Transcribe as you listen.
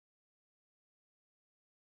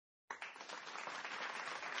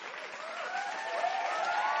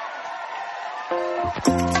Selamat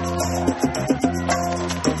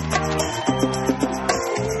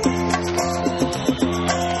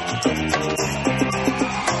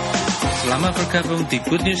bergabung di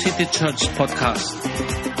Good News City Church Podcast.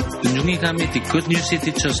 Kunjungi kami di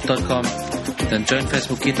goodnewscitychurch.com dan join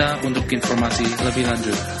Facebook kita untuk informasi lebih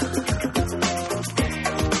lanjut.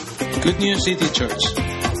 Good News City Church,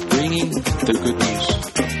 bringing the good news.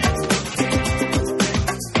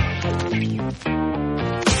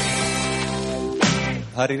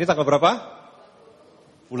 Hari ini tanggal berapa?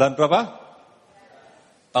 Bulan berapa?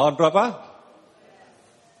 Tahun berapa?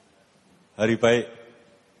 Hari baik.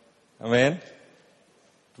 Amin.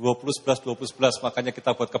 20/11, makanya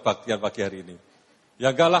kita buat kebaktian pagi hari ini.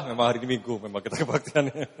 Ya enggak lah, memang hari ini Minggu, memang kita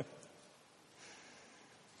kebaktiannya.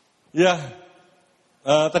 Ya,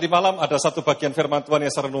 tadi malam ada satu bagian firman Tuhan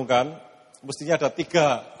yang saya renungkan. Mestinya ada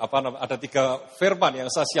tiga firman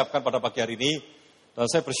yang saya siapkan pada pagi hari ini. Dan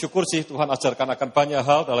saya bersyukur sih Tuhan ajarkan akan banyak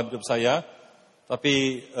hal dalam hidup saya.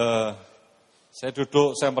 Tapi saya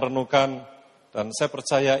duduk, saya merenungkan. Dan saya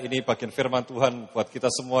percaya ini bagian firman Tuhan buat kita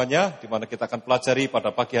semuanya, di mana kita akan pelajari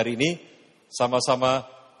pada pagi hari ini sama-sama,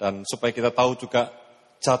 dan supaya kita tahu juga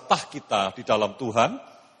jatah kita di dalam Tuhan,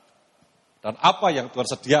 dan apa yang Tuhan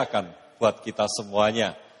sediakan buat kita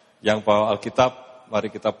semuanya. Yang bawa Alkitab, mari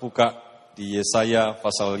kita buka di Yesaya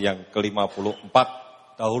pasal yang ke-54,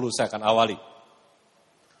 dahulu saya akan awali.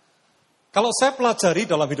 Kalau saya pelajari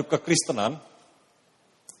dalam hidup kekristenan,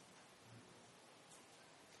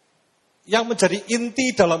 yang menjadi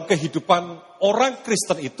inti dalam kehidupan orang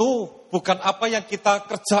Kristen itu bukan apa yang kita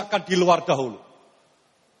kerjakan di luar dahulu.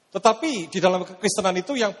 Tetapi di dalam kekristenan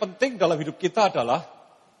itu yang penting dalam hidup kita adalah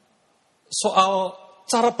soal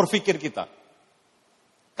cara berpikir kita.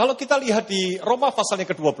 Kalau kita lihat di Roma pasal yang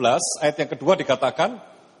ke-12, ayat yang kedua dikatakan,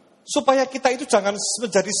 supaya kita itu jangan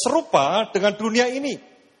menjadi serupa dengan dunia ini.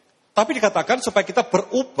 Tapi dikatakan supaya kita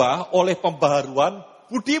berubah oleh pembaharuan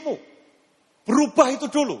budimu. Berubah itu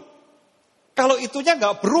dulu. Kalau itunya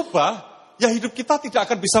nggak berubah, ya hidup kita tidak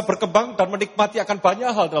akan bisa berkembang dan menikmati akan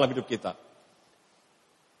banyak hal dalam hidup kita.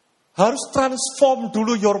 Harus transform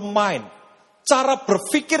dulu your mind. Cara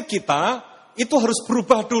berpikir kita itu harus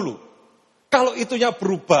berubah dulu. Kalau itunya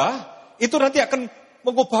berubah, itu nanti akan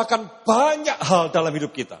mengubahkan banyak hal dalam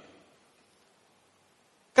hidup kita.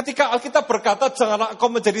 Ketika Alkitab berkata, janganlah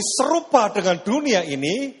engkau menjadi serupa dengan dunia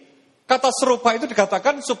ini, kata serupa itu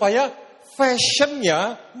dikatakan supaya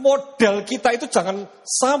fashionnya, model kita itu jangan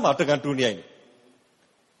sama dengan dunia ini.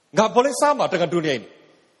 Nggak boleh sama dengan dunia ini.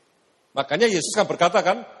 Makanya Yesus kan berkata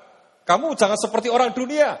kan, kamu jangan seperti orang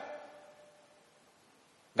dunia.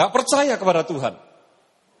 Nggak percaya kepada Tuhan.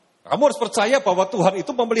 Kamu harus percaya bahwa Tuhan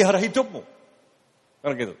itu memelihara hidupmu.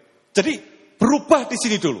 Kan gitu. Jadi berubah di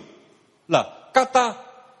sini dulu. Lah, kata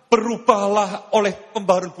berubahlah oleh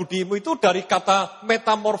pembaharuan budimu itu dari kata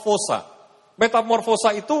metamorfosa.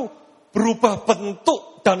 Metamorfosa itu berubah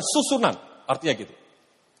bentuk dan susunan, artinya gitu.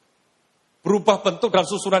 Berubah bentuk dan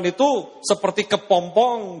susunan itu seperti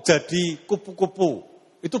kepompong jadi kupu-kupu.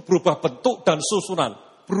 Itu berubah bentuk dan susunan,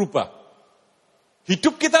 berubah.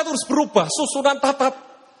 Hidup kita harus berubah, susunan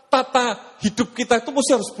tata hidup kita itu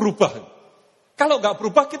mesti harus berubah. Kalau nggak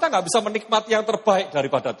berubah, kita nggak bisa menikmati yang terbaik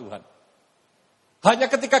daripada Tuhan. Hanya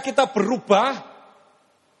ketika kita berubah,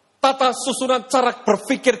 tata susunan cara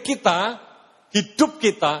berpikir kita, hidup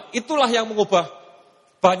kita, itulah yang mengubah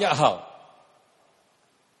banyak hal.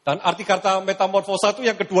 Dan arti kata metamorfosa itu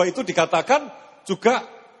yang kedua itu dikatakan juga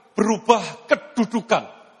berubah kedudukan.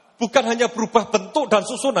 Bukan hanya berubah bentuk dan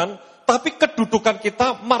susunan, tapi kedudukan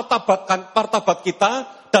kita, martabat kita,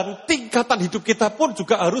 dan tingkatan hidup kita pun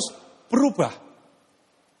juga harus berubah.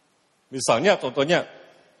 Misalnya contohnya,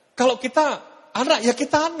 kalau kita anak, ya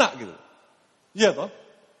kita anak gitu. Iya toh?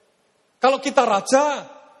 Kalau kita raja,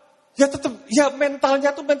 ya tetap, ya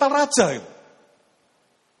mentalnya tuh mental raja. Gitu.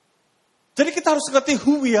 Jadi kita harus ngerti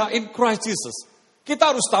who we are in Christ Jesus.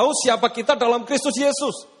 Kita harus tahu siapa kita dalam Kristus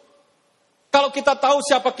Yesus. Kalau kita tahu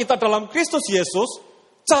siapa kita dalam Kristus Yesus,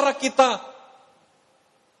 cara kita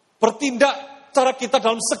bertindak, cara kita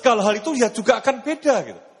dalam segala hal itu ya juga akan beda.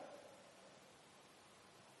 Gitu.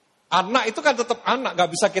 Anak itu kan tetap anak,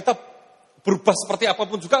 gak bisa kita berubah seperti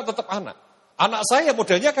apapun juga tetap anak. Anak saya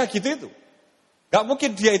modelnya kayak gitu itu. Gak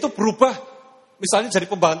mungkin dia itu berubah, misalnya jadi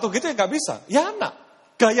pembantu gitu ya gak bisa. Ya anak,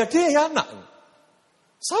 gaya dia ya anak.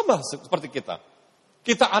 Sama seperti kita.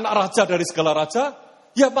 Kita anak raja dari segala raja,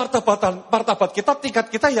 ya martabat kita, tingkat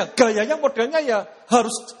kita ya gayanya, modelnya ya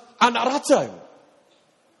harus anak raja.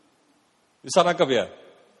 Bisa nangkep ya?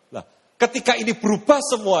 Nah, ketika ini berubah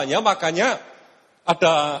semuanya, makanya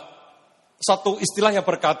ada satu istilah yang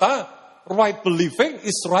berkata, right believing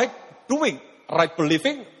is right doing. Right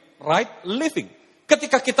believing, right living.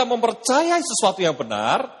 Ketika kita mempercayai sesuatu yang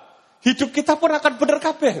benar, hidup kita pun akan benar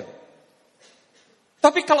kabeh.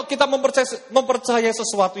 Tapi kalau kita mempercayai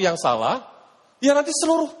sesuatu yang salah, ya nanti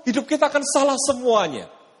seluruh hidup kita akan salah semuanya.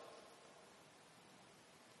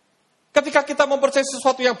 Ketika kita mempercayai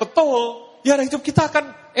sesuatu yang betul, ya hidup kita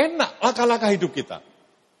akan enak, langkah-langkah hidup kita.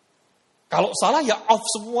 Kalau salah ya off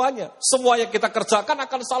semuanya. Semua yang kita kerjakan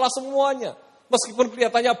akan salah semuanya. Meskipun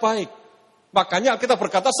kelihatannya baik. Makanya kita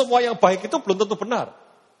berkata semua yang baik itu belum tentu benar.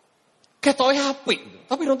 Ketoknya apik,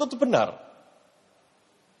 tapi belum tentu benar.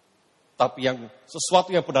 Tapi yang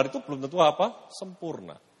sesuatu yang benar itu belum tentu apa?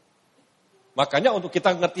 Sempurna. Makanya untuk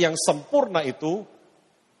kita ngerti yang sempurna itu,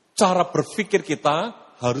 cara berpikir kita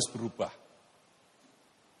harus berubah.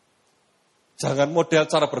 Jangan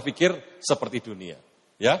model cara berpikir seperti dunia.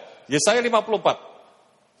 Ya, Yesaya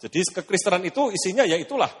 54. Jadi kekristenan itu isinya ya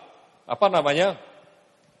itulah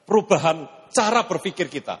perubahan cara berpikir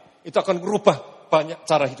kita. Itu akan merubah banyak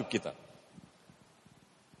cara hidup kita.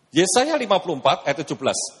 Yesaya 54 ayat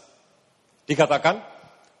 17. Dikatakan,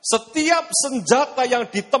 setiap senjata yang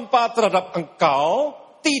ditempa terhadap engkau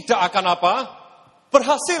tidak akan apa?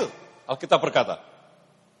 Berhasil. Alkitab berkata.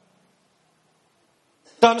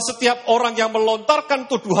 Dan setiap orang yang melontarkan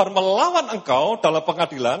tuduhan melawan engkau dalam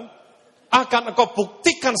pengadilan, akan engkau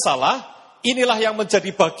buktikan salah. Inilah yang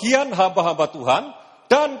menjadi bagian hamba-hamba Tuhan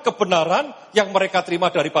dan kebenaran yang mereka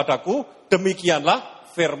terima daripadaku.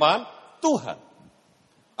 Demikianlah firman Tuhan.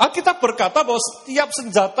 Alkitab berkata bahwa setiap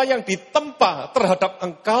senjata yang ditempa terhadap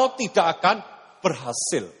engkau tidak akan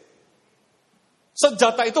berhasil.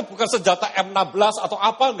 Senjata itu bukan senjata M16 atau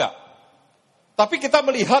apa enggak. Tapi kita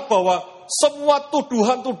melihat bahwa semua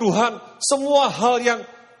tuduhan-tuduhan, semua hal yang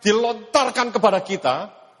dilontarkan kepada kita,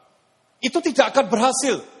 itu tidak akan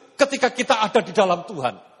berhasil ketika kita ada di dalam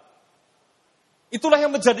Tuhan. Itulah yang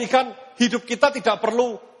menjadikan hidup kita tidak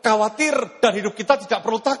perlu khawatir dan hidup kita tidak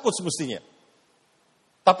perlu takut semestinya.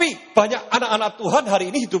 Tapi banyak anak-anak Tuhan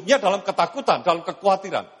hari ini hidupnya dalam ketakutan, dalam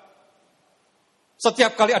kekhawatiran.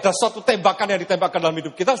 Setiap kali ada suatu tembakan yang ditembakkan dalam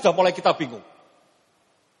hidup kita, sudah mulai kita bingung.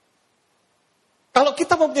 Kalau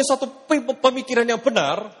kita mempunyai suatu pemikiran yang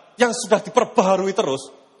benar, yang sudah diperbaharui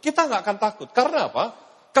terus, kita nggak akan takut. Karena apa?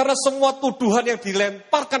 Karena semua tuduhan yang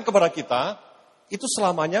dilemparkan kepada kita, itu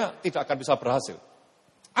selamanya tidak akan bisa berhasil.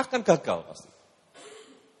 Akan gagal pasti.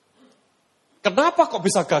 Kenapa kok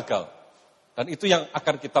bisa gagal? Dan itu yang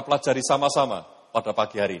akan kita pelajari sama-sama pada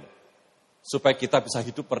pagi hari ini. Supaya kita bisa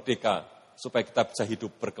hidup merdeka, supaya kita bisa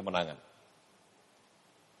hidup berkemenangan.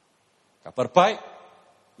 Kabar baik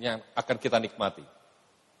yang akan kita nikmati.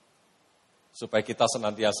 Supaya kita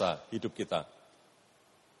senantiasa hidup kita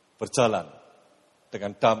berjalan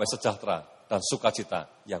dengan damai sejahtera dan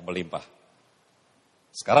sukacita yang melimpah.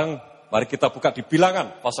 Sekarang mari kita buka di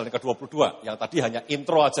Bilangan pasal yang ke-22, yang tadi hanya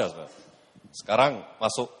intro aja. Sekarang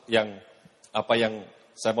masuk yang apa yang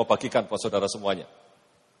saya mau bagikan buat saudara semuanya.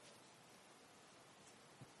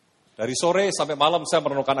 Dari sore sampai malam saya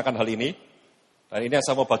merenungkan akan hal ini, dan ini yang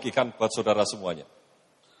saya mau bagikan buat saudara semuanya.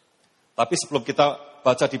 Tapi sebelum kita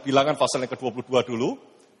baca di Bilangan pasal yang ke-22 dulu,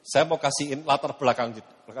 saya mau kasihin latar belakang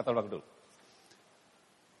dulu.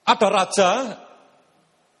 Ada raja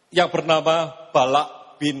yang bernama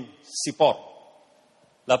Balak bin Sipor.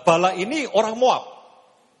 Nah, Balak ini orang Moab.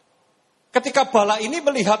 Ketika Balak ini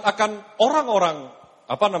melihat akan orang-orang,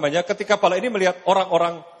 ketika Balak ini melihat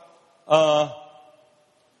orang-orang,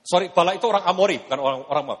 Balak itu orang Amori, bukan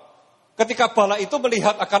orang Moab. Ketika Balak itu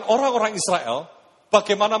melihat akan orang-orang Israel,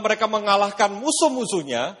 bagaimana mereka mengalahkan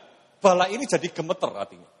musuh-musuhnya, Balak ini jadi gemeter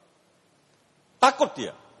hatinya. Takut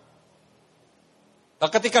dia. Nah,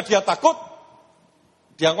 ketika dia takut,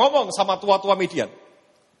 dia ngomong sama tua-tua Midian.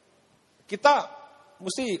 Kita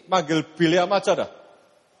mesti manggil Bileam aja dah.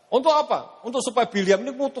 Untuk apa? Untuk supaya Bileam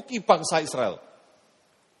ini mengutuki bangsa Israel.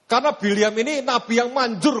 Karena Bileam ini nabi yang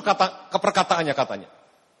manjur keperkataannya katanya.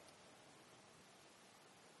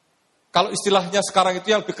 Kalau istilahnya sekarang itu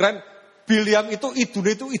yang lebih keren, Bileam itu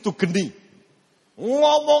idu geni.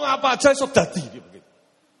 Ngomong apa aja iso dadi begitu.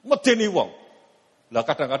 Medeni wong. Lah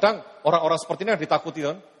kadang-kadang orang-orang seperti ini yang ditakuti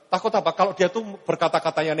kan. Takut apa? Kalau dia tuh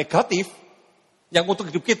berkata-kata yang negatif, yang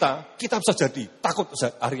untuk hidup kita bisa jadi takut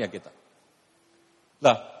harinya kita.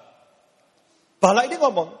 Nah, Balak ini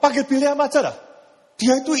ngomong, panggil Bileam aja lah.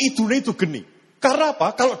 Dia itu itu geni. Karena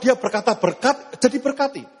apa? Kalau dia berkata berkat, jadi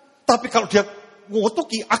berkati. Tapi kalau dia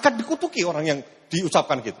ngutuki, akan dikutuki orang yang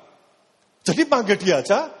diucapkan gitu. Jadi panggil dia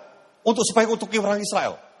aja untuk supaya ngutuki orang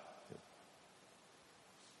Israel.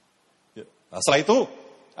 Nah, setelah itu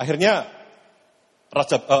akhirnya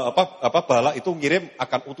Raja Balak itu ngirim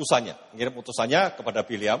utusannya kepada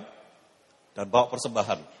Bileam dan bawa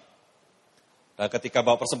persembahan. Dan ketika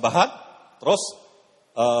bawa persembahan, terus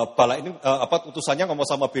Balak ini utusannya ngomong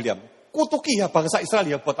sama Bileam, kutuki ya bangsa Israel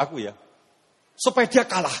ya buat aku ya, supaya dia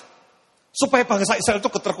kalah, supaya bangsa Israel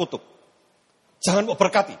itu terkutuk. Jangan mau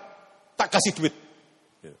berkati, tak kasih duit.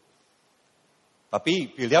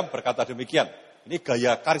 Tapi Bileam berkata demikian, ini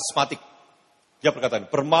gaya karismatik. Dia berkata,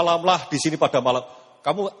 bermalamlah di sini pada malam.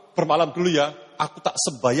 Kamu bermalam dulu ya, aku tak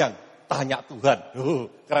sembayang, tanya Tuhan.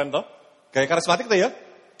 Keren toh? Gaya karismatik tuh ya.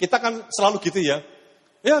 Kita kan selalu gitu ya.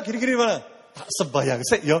 Ya gini-gini mana? Tak sembayang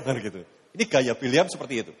sih ya, kan gitu. Ini gaya Bileam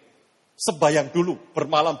seperti itu. Sembayang dulu,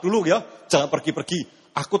 bermalam dulu ya, jangan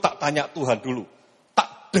pergi-pergi. Aku tak tanya Tuhan dulu.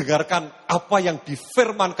 Tak dengarkan apa yang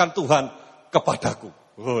difirmankan Tuhan kepadaku.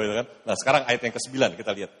 Kan? Nah sekarang ayat yang ke-9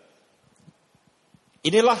 kita lihat.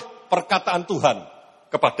 Inilah perkataan Tuhan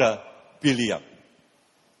kepada Bileam.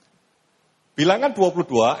 Bilangan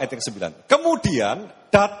 22 ayat yang 9. Kemudian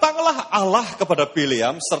datanglah Allah kepada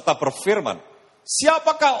Bileam serta berfirman,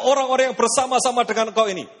 siapakah orang-orang yang bersama-sama dengan engkau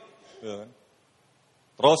ini?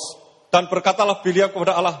 Terus, dan berkatalah Bileam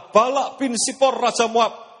kepada Allah, Balak bin Sipor Raja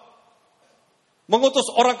Moab mengutus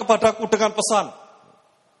orang kepadaku dengan pesan.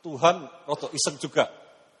 Tuhan rotok iseng juga.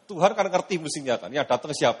 Tuhan kan ngerti mestinya kan, yang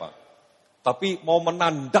datang siapa. Tapi mau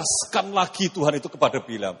menandaskan lagi Tuhan itu kepada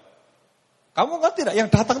Bileam. Kamu ngerti tidak yang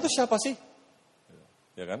datang itu siapa sih?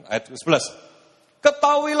 Ya kan? Ayat 11.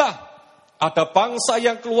 Ketahuilah, ada bangsa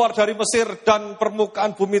yang keluar dari Mesir dan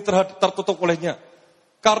permukaan bumi tertutup olehnya.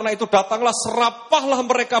 Karena itu datanglah, serapahlah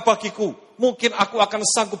mereka bagiku. Mungkin aku akan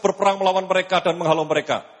sanggup berperang melawan mereka dan menghalau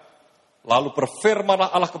mereka. Lalu berfirmanlah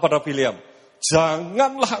Allah kepada Bileam,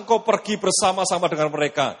 janganlah engkau pergi bersama-sama dengan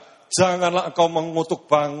mereka. Janganlah engkau mengutuk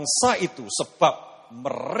bangsa itu, sebab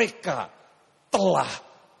mereka telah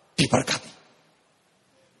diberkati.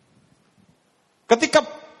 Ketika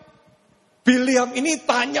Bileam ini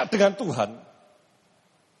tanya dengan Tuhan,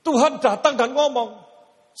 Tuhan datang dan ngomong,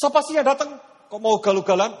 siapa sih yang datang? Kok mau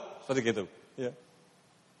galugalan? Seperti gitu. Ya.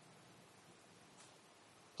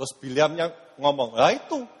 Terus Bileamnya ngomong, nah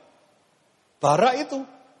itu, Bara itu,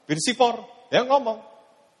 bin Sipor, yang ngomong,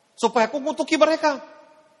 supaya aku ngutuki mereka.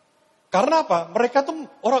 Karena apa? Mereka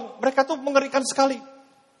tuh mengerikan sekali.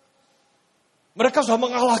 Mereka sudah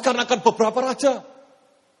mengalahkan akan beberapa raja.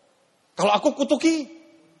 Kalau aku kutuki,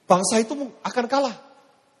 bangsa itu akan kalah.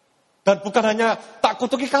 Dan bukan hanya tak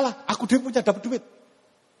kutuki kalah, aku dia punya dapat duit.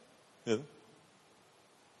 Ya.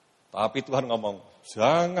 Tapi Tuhan ngomong,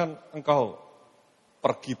 jangan engkau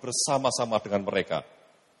pergi bersama-sama dengan mereka.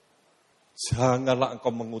 Janganlah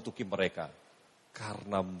engkau mengutuki mereka,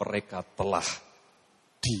 karena mereka telah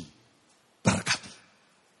diberkati.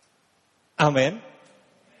 Amin.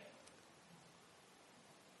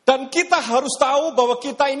 Dan kita harus tahu bahwa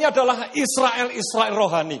kita ini adalah Israel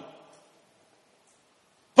rohani.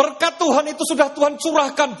 Berkat Tuhan itu sudah Tuhan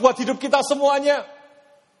curahkan buat hidup kita semuanya.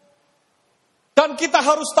 Dan kita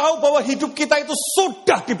harus tahu bahwa hidup kita itu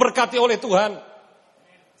sudah diberkati oleh Tuhan.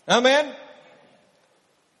 Amin.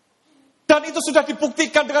 Dan itu sudah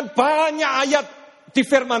dibuktikan dengan banyak ayat di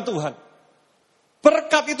firman Tuhan.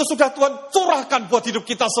 Berkat itu sudah Tuhan curahkan buat hidup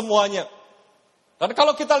kita semuanya. Dan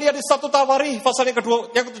kalau kita lihat di 1 Tawarikh pasal yang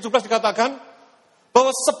ke-17 dikatakan,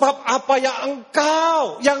 bahwa sebab apa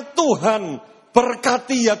yang Tuhan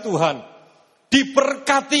berkati ya Tuhan,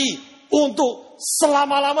 diberkati untuk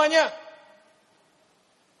selama-lamanya.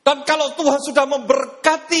 Dan kalau Tuhan sudah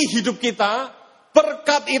memberkati hidup kita,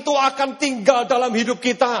 berkat itu akan tinggal dalam hidup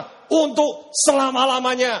kita untuk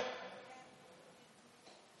selama-lamanya.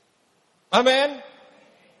 Amin.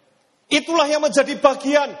 Itulah yang menjadi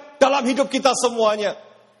bagian dalam hidup kita semuanya.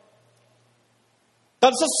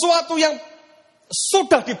 Dan sesuatu yang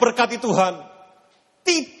sudah diberkati Tuhan,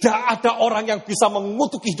 tidak ada orang yang bisa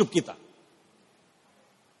mengutuki hidup kita.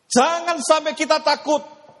 Jangan sampai kita takut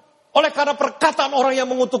oleh karena perkataan orang yang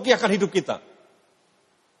mengutuki akan hidup kita.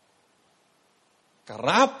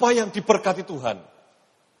 Karena apa yang diberkati Tuhan,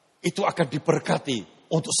 itu akan diberkati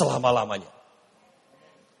untuk selama-lamanya.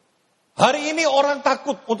 Hari ini orang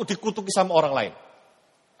takut untuk dikutuki sama orang lain.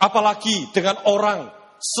 Apalagi dengan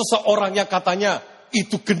seseorang yang katanya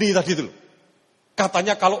itu geni tadi itu.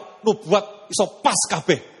 Katanya kalau nubuat iso pas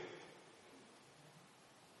kabeh.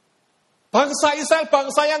 Bangsa Israel,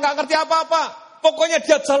 bangsa yang gak ngerti apa-apa. Pokoknya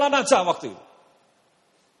dia jalan aja waktu itu.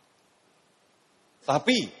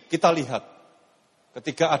 Tapi kita lihat,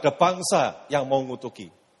 ketika ada bangsa yang mau ngutuki,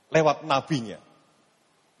 lewat nabinya,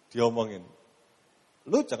 dia omongin,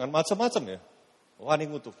 lu jangan macam-macam ya, wani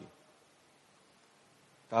ngutuki.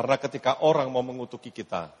 Karena ketika orang mau mengutuki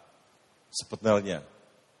kita, sebenarnya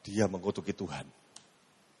dia mengutuki Tuhan.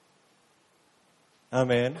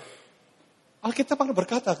 Amin. Alkitab akan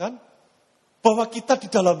berkata kan, bahwa kita di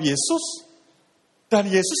dalam Yesus, dan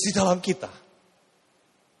Yesus di dalam kita.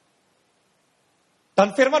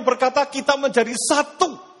 Dan firman berkata kita menjadi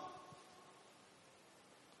satu.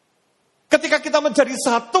 Ketika kita menjadi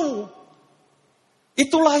satu,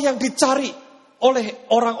 itulah yang dicari oleh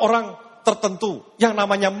orang-orang tertentu yang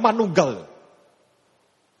namanya manunggal.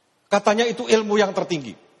 Katanya itu ilmu yang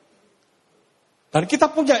tertinggi. Dan kita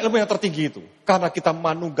punya ilmu yang tertinggi itu. Karena kita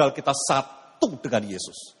manunggal, kita satu dengan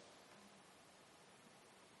Yesus.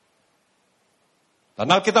 Dan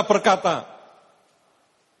Alkitab berkata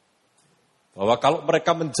bahwa kalau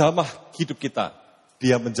mereka menjamah hidup kita,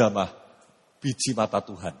 dia menjamah biji mata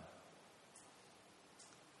Tuhan.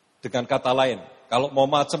 Dengan kata lain, kalau mau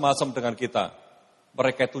macam-macam dengan kita,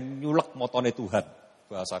 mereka itu nyulek motone Tuhan.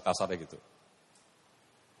 Bahasa kasarnya gitu.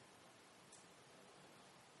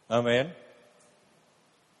 Amin.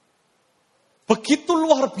 Begitu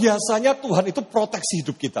luar biasanya Tuhan itu proteksi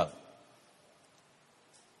hidup kita.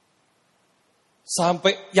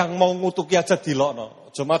 Sampai yang mau ngutuki aja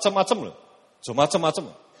dilokno. Aja macam-macam loh. Aja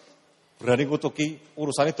macam-macam. Berani ngutuki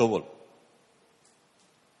urusannya dowol.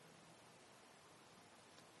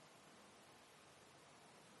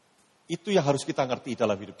 Itu yang harus kita ngerti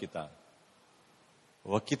dalam hidup kita.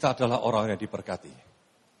 Bahwa kita adalah orang yang diberkati.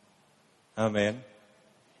 Amin.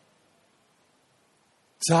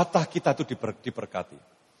 Jatah kita itu diberkati.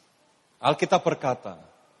 Alkitab berkata,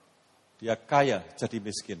 dia kaya jadi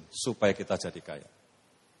miskin supaya kita jadi kaya.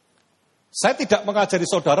 Saya tidak mengajari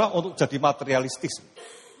saudara untuk jadi materialistis.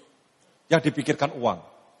 Yang dipikirkan uang.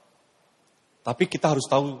 Tapi kita harus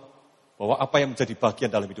tahu bahwa apa yang menjadi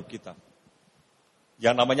bagian dalam hidup kita.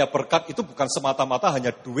 Yang namanya berkat itu bukan semata-mata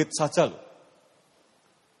hanya duit saja loh.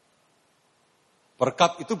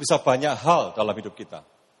 Berkat itu bisa banyak hal dalam hidup kita.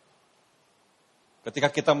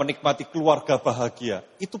 Ketika kita menikmati keluarga bahagia,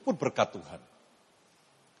 itu pun berkat Tuhan.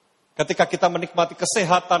 Ketika kita menikmati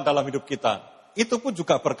kesehatan dalam hidup kita, itu pun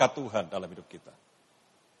juga berkat Tuhan dalam hidup kita.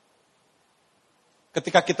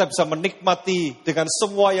 Ketika kita bisa menikmati dengan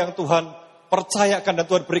semua yang Tuhan percayakan dan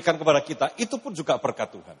Tuhan berikan kepada kita, itu pun juga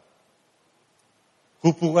berkat Tuhan.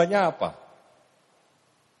 Hubungannya apa?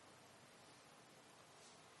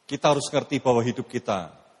 Kita harus ngerti bahwa hidup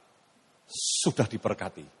kita sudah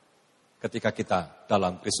diberkati. Ketika kita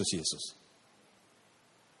dalam Kristus Yesus.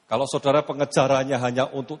 Kalau saudara pengejarannya hanya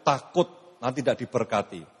untuk takut nanti tidak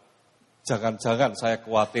diberkati. Jangan-jangan saya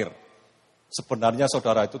khawatir. Sebenarnya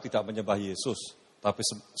saudara itu tidak menyembah Yesus. Tapi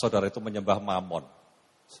saudara itu menyembah Mammon.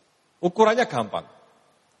 Ukurannya gampang.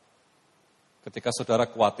 Ketika saudara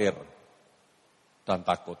khawatir dan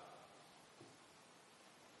takut.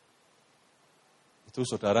 Itu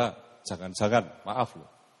saudara jangan-jangan, maaf loh.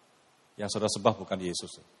 Yang saudara sembah bukan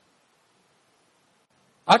Yesus.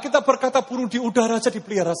 Alkitab berkata burung di udara aja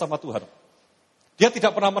dipelihara sama Tuhan. Dia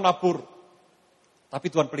tidak pernah menabur, tapi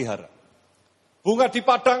Tuhan pelihara. Bunga di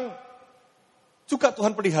padang juga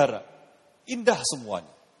Tuhan pelihara. Indah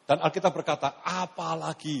semuanya. Dan Alkitab berkata,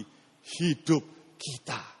 apalagi hidup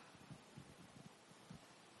kita.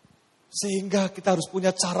 Sehingga kita harus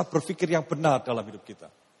punya cara berpikir yang benar dalam hidup kita.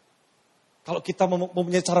 Kalau kita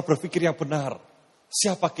mempunyai cara berpikir yang benar,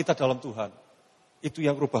 siapa kita dalam Tuhan, itu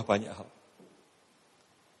yang rubah banyak hal.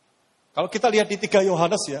 Kalau kita lihat di 3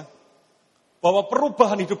 Yohanes ya, bahwa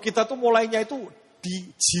perubahan hidup kita tuh mulainya itu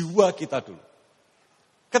di jiwa kita dulu.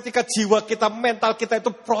 Ketika jiwa kita, mental kita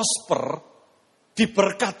itu prosper,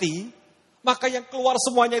 diberkati, maka yang keluar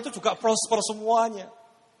semuanya itu juga prosper semuanya.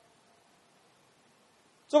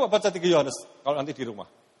 Coba baca 3 Yohanes kalau nanti di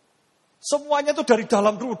rumah. Semuanya itu dari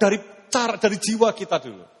dalam dulu, dari jiwa kita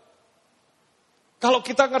dulu. Kalau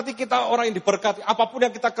kita ngerti kita orang yang diberkati, apapun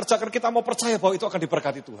yang kita kerjakan, kita mau percaya bahwa itu akan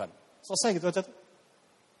diberkati Tuhan. Selesai gitu aja tuh.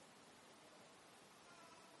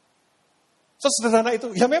 Sesederhana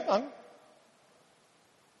itu, ya memang.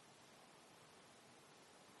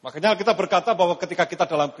 Makanya kita berkata bahwa ketika kita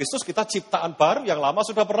dalam Kristus, kita ciptaan baru, yang lama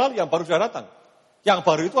sudah berlalu, yang baru sudah datang. Yang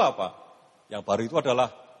baru itu apa? Yang baru itu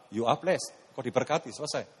adalah, you are blessed. Kau diberkati,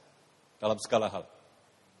 selesai. Dalam segala hal.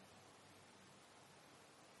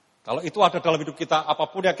 Kalau itu ada dalam hidup kita,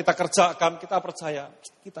 apapun yang kita kerjakan, kita percaya,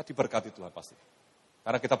 kita diberkati Tuhan pasti.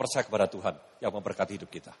 Karena kita percaya kepada Tuhan yang memberkati hidup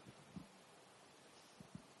kita.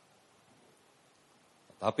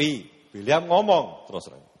 Tapi Bileam ngomong terus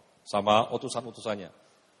sama utusan-utusannya.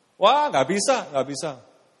 Wah, nggak bisa.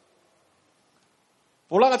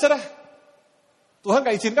 Pulang aja dah. Tuhan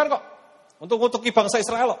nggak izinkan kok untuk ngutuki bangsa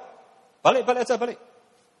Israel. Balik aja.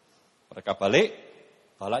 Mereka balik,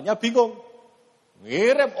 Balaknya bingung.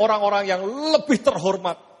 Ngirim orang-orang yang lebih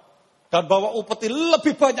terhormat dan bawa upeti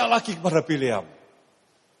lebih banyak lagi kepada Bileam.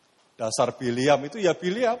 Dasar Bileam itu ya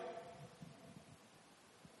Bileam.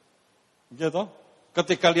 Gitu.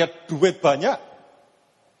 Ketika lihat duit banyak,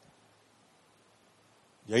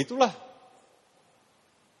 ya itulah.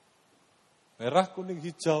 Merah, kuning,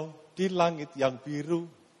 hijau, di langit yang biru.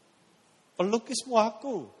 Pelukismu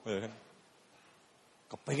aku.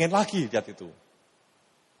 Kepengen lagi lihat itu.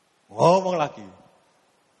 Ngomong lagi.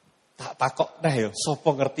 Tak takok ya,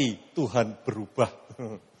 sopo ngerti Tuhan berubah.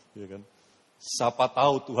 Ya kan? Siapa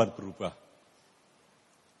tahu Tuhan berubah.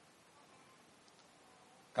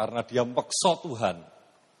 Karena dia meksa Tuhan.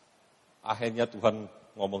 Akhirnya Tuhan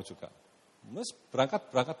ngomong juga. Mas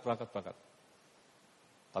berangkat.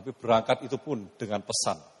 Tapi berangkat itu pun dengan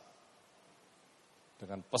pesan.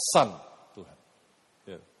 Dengan pesan Tuhan.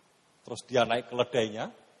 Ya. Terus dia naik keledainya.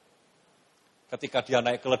 Ketika dia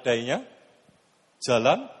naik keledainya,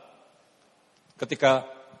 jalan. Ketika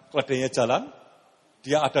keledainya jalan,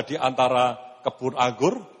 dia ada di antara kebun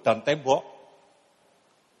anggur dan tembok.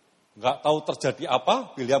 Nggak tahu terjadi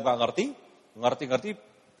apa, Bileam nggak ngerti. Ngerti,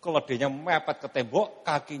 keledainya mepet ke tembok,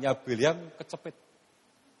 kakinya Bileam kecepit.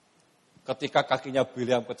 Ketika kakinya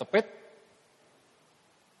Bileam kecepit,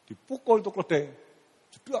 dipukul itu keledai.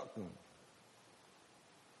 Jedak.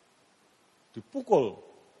 Dipukul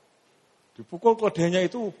keledainya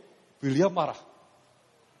itu, Bileam marah.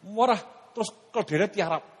 Terus keledainya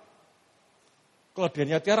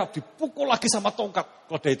tiarap. Dipukul lagi sama tongkat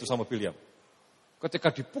keledai itu sama Bileam.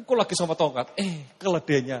 Ketika dipukul lagi sama tongkat,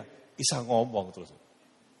 keledainya bisa ngomong terus.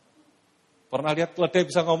 Pernah lihat keledai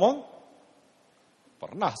bisa ngomong?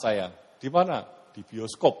 Pernah saya. Di mana? Di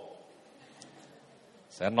bioskop.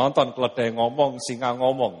 Saya nonton keledai ngomong, singa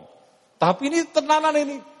ngomong. Tapi ini tenanan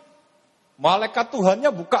ini. Malaikat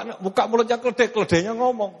Tuhannya buka mulutnya keledainya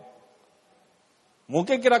ngomong.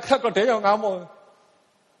 Mungkin kira-kira keledainya ngamuk.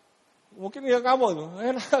 Mungkin ya ngamuk.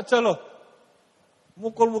 Enak aja loh.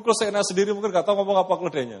 Mukul-mukul seenak sendiri mungkin gak tahu ngomong apa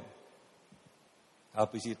keledainya.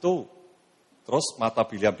 Habis itu, terus mata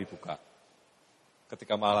Bileam dibuka.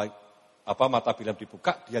 Ketika mata Bileam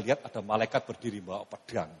dibuka, dia lihat ada malaikat berdiri bawa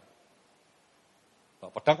pedang.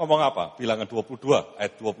 Bawa pedang ngomong apa? Bilangan 22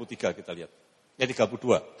 ayat 23 kita lihat. Ayat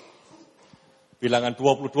 32. Bilangan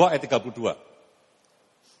 22 ayat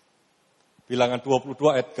 32. Bilangan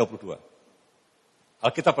 22 ayat 32.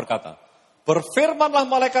 Alkitab berkata, berfirmanlah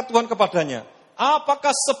malaikat Tuhan kepadanya,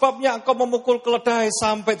 apakah sebabnya engkau memukul keledai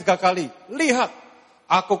sampai 3 kali? Lihat,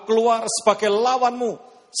 aku keluar sebagai lawanmu,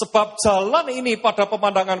 sebab jalan ini pada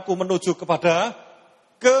pemandanganku menuju kepada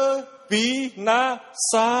kebinasaan.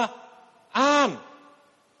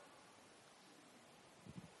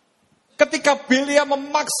 Ketika Bileam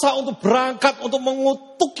memaksa untuk berangkat untuk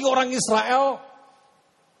mengutuki orang Israel,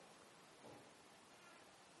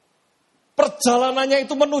 perjalanannya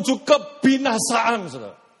itu menuju kebinasaan,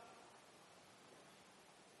 saudara.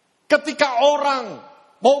 Ketika orang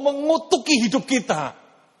mau mengutuki hidup kita,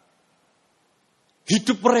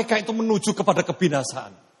 hidup mereka itu menuju kepada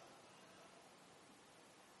kebinasaan.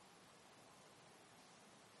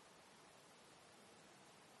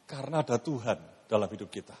 Karena ada Tuhan dalam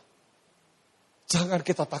hidup kita. Jangan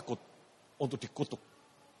kita takut untuk dikutuk.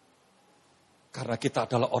 Karena kita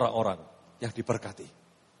adalah orang-orang yang diberkati.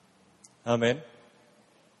 Amin.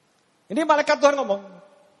 Ini malaikat Tuhan ngomong,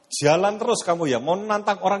 jalan terus kamu ya, mau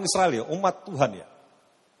nantang orang Israel ya, umat Tuhan ya.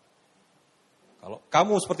 Kalau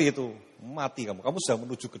kamu seperti itu, mati kamu sudah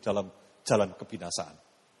menuju ke dalam jalan kebinasaan.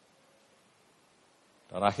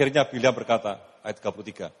 Dan akhirnya Bileam berkata, ayat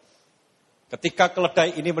 33, ketika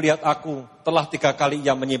keledai ini melihat aku, telah 3 kali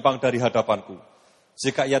ia menyimpang dari hadapanku.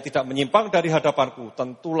 Jika ia tidak menyimpang dari hadapanku,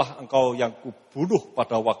 tentulah engkau yang kubunuh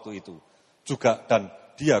pada waktu itu. Juga dan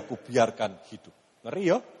dia kubiarkan hidup. Ngeri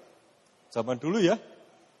ya? Zaman dulu ya.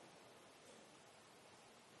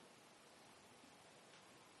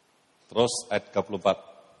 Terus ayat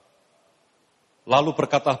 34. Lalu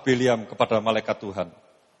berkata Bileam kepada malaikat Tuhan,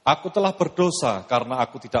 aku telah berdosa karena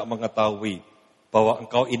aku tidak mengetahui bahwa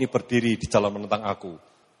engkau ini berdiri di jalan menentang aku.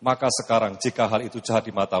 Maka sekarang jika hal itu jahat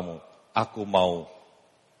di matamu, aku mau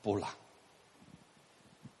pulang.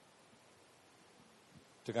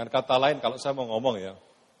 Dengan kata lain, kalau saya mau ngomong ya,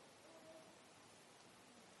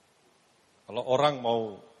 kalau orang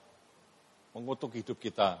mau mengutuk hidup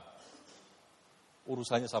kita,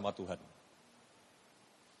 urusannya sama Tuhan.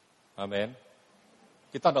 Amin.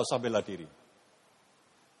 Kita tidak usah bela diri.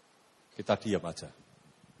 Kita diam aja.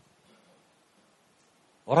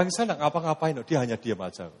 Orang Israel tidak ngapa-ngapain, dia hanya diam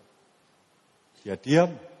aja. Dia diam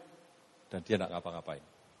dan dia tidak ngapa-ngapain.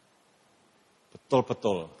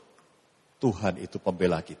 Betul-betul Tuhan itu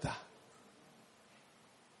pembela kita.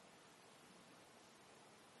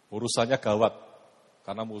 Urusannya gawat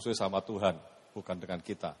karena musuhnya sama Tuhan, bukan dengan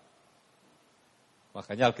kita.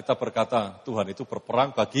 Makanya Alkitab berkata, Tuhan itu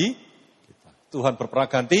berperang bagi kita. Tuhan berperang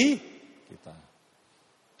ganti kita.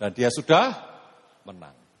 Dan dia sudah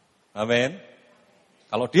menang. Amin.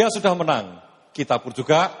 Kalau dia sudah menang, kita pun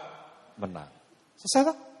juga menang.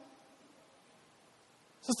 Selesai tak?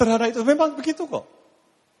 Sederhana itu, memang begitu kok.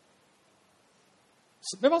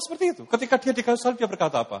 Memang seperti itu. Ketika dia di kayu salib, dia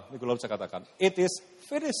berkata apa? Minggu lalu saya katakan, it is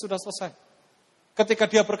finished, sudah selesai. Ketika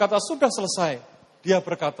dia berkata sudah selesai, dia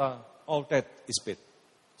berkata all debt is paid.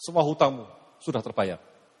 Semua hutangmu sudah terbayar.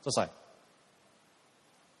 Selesai.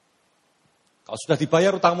 Kalau sudah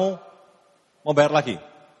dibayar hutangmu, mau bayar lagi.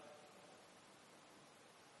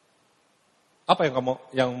 Apa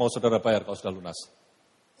yang mau saudara bayar kalau sudah lunas?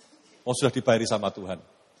 Mau sudah dibayari sama Tuhan.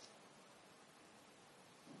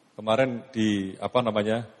 Kemarin di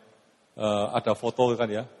ada foto kan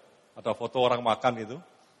ya, ada foto orang makan itu.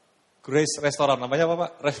 Grace Restoran, namanya apa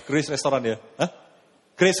Pak? Grace Restoran ya?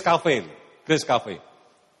 Grace Cafe. Grace Cafe.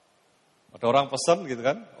 Ada orang pesan gitu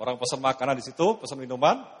kan, orang pesan makanan di situ, pesan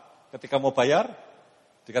minuman, ketika mau bayar,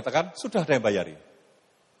 dikatakan sudah ada yang bayari.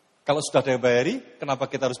 Kalau sudah ada yang bayari, kenapa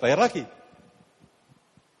kita harus bayar lagi?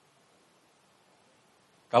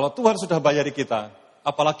 Kalau Tuhan sudah bayari kita,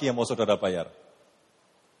 apalagi yang mau saudara bayar?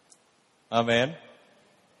 Amin.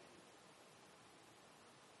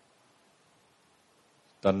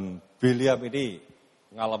 Dan Biliam ini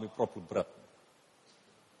mengalami problem berat.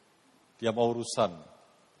 Dia mau urusan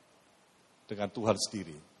dengan Tuhan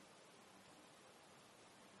sendiri.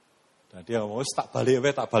 Dan dia ngomong, tak balik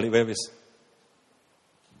wis.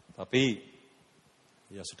 Tapi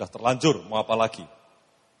ya sudah terlanjur, mau apa lagi?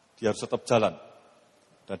 Dia harus tetap jalan.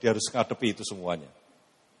 Dan dia harus menghadapi itu semuanya.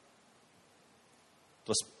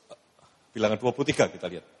 Terus bilangan 23 kita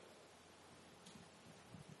lihat.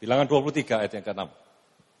 Bilangan 23 ayat yang ke-6.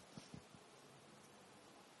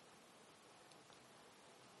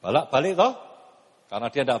 Balak balik toh, karena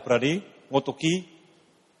dia tidak berani ngutuki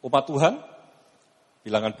umat Tuhan.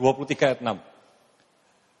 Bilangan 23 ayat 6.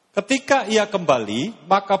 Ketika ia kembali,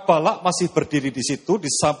 maka Balak masih berdiri di situ di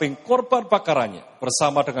samping korban bakarannya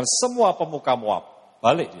bersama dengan semua pemuka Moab.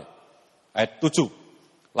 Balik dia. Ayat 7.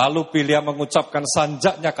 Lalu Biliam mengucapkan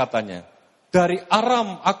sanjaknya katanya, dari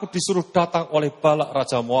Aram aku disuruh datang oleh Balak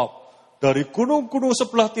Raja Moab. Dari gunung-gunung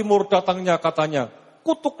sebelah timur datangnya katanya,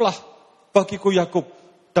 kutuklah bagiku Yakub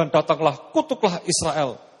dan datanglah kutuklah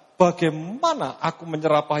Israel. Bagaimana aku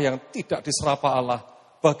menyerapah yang tidak diserapah Allah,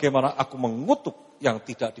 bagaimana aku mengutuk yang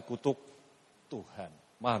tidak dikutuk Tuhan.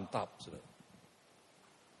 Mantap, saudara.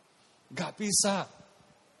 Gak bisa.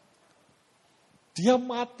 Dia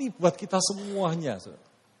mati buat kita semuanya, saudara.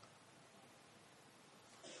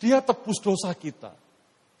 Dia tebus dosa kita.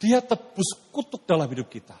 Dia tebus kutuk dalam hidup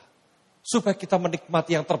kita. Supaya kita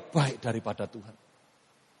menikmati yang terbaik daripada Tuhan.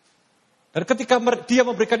 Dan ketika dia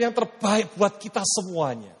memberikan yang terbaik buat kita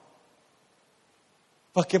semuanya,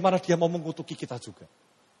 bagaimana dia mau mengutuki kita juga?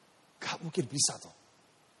 Gak mungkin bisa toh.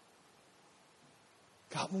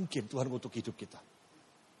 Gak mungkin Tuhan mengutuki hidup kita.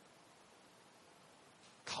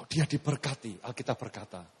 Kalau dia diberkati, Alkitab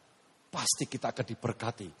berkata, pasti kita akan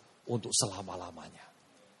diberkati untuk selama-lamanya.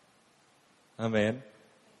 Amin.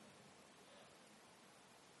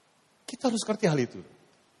 Kita harus ngerti hal itu.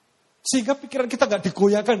 Sehingga pikiran kita gak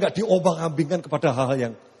digoyahkan, gak diombang-ambingkan kepada hal-hal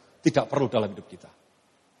yang tidak perlu dalam hidup kita.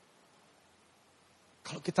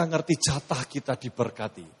 Kalau kita ngerti jatah kita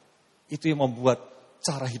diberkati, itu yang membuat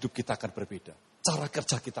cara hidup kita akan berbeda. Cara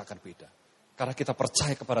kerja kita akan beda. Karena kita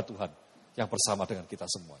percaya kepada Tuhan yang bersama dengan kita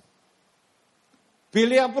semuanya.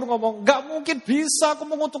 Biliam pun ngomong, gak mungkin bisa aku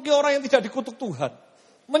mengutuki orang yang tidak dikutuk Tuhan.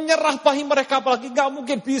 Menyerapahi mereka apalagi, gak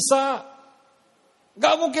mungkin bisa.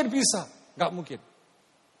 Gak mungkin bisa, gak mungkin.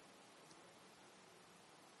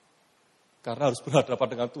 Karena harus berhadapan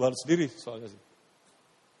dengan Tuhan sendiri soalnya sih.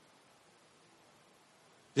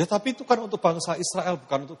 Ya tapi itu kan untuk bangsa Israel,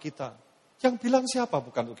 bukan untuk kita. Yang bilang siapa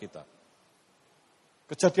bukan untuk kita.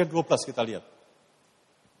 Kejadian 12 kita lihat.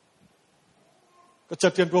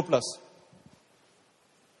 Kejadian 12.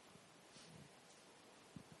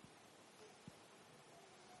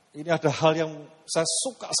 Ini ada hal yang saya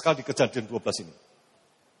suka sekali di Kejadian 12 ini.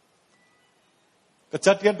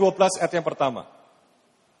 Kejadian 12 ayat yang pertama.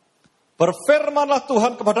 Berfirmanlah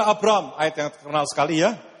Tuhan kepada Abram, ayat yang terkenal sekali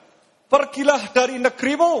ya. Pergilah dari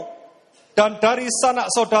negerimu dan dari sanak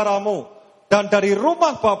saudaramu dan dari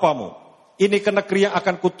rumah bapamu. Ini ke negeri yang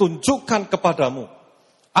akan kutunjukkan kepadamu.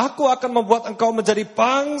 Aku akan membuat engkau menjadi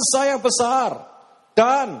bangsa yang besar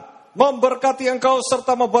dan memberkati engkau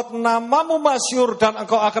serta membuat namamu masyhur dan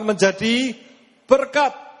engkau akan menjadi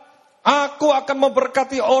berkat. Aku akan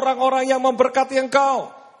memberkati orang-orang yang memberkati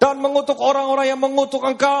engkau dan mengutuk orang-orang yang mengutuk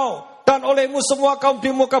engkau. Dan olehmu semua kaum di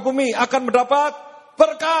muka bumi akan mendapat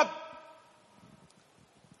berkat.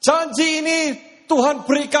 Janji ini Tuhan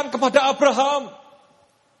berikan kepada Abraham.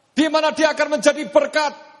 Di mana dia akan menjadi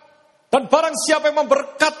berkat. Dan barang siapa yang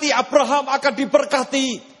memberkati Abraham akan diberkati.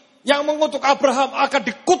 Yang mengutuk Abraham akan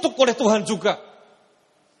dikutuk oleh Tuhan juga.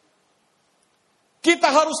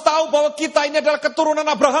 Kita harus tahu bahwa kita ini adalah keturunan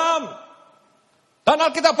Abraham. Dan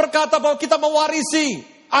Alkitab berkata bahwa kita mewarisi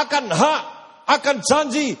akan hak, akan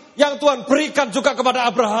janji yang Tuhan berikan juga kepada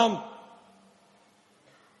Abraham.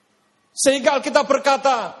 Sehingga Alkitab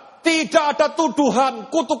berkata, tidak ada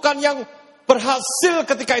tuduhan, kutukan yang berhasil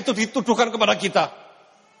ketika itu dituduhkan kepada kita.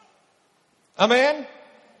 Amin.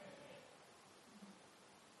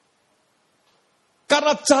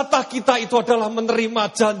 Karena jatah kita itu adalah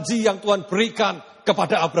menerima janji yang Tuhan berikan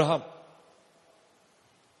kepada Abraham.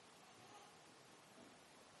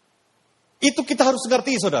 Itu kita harus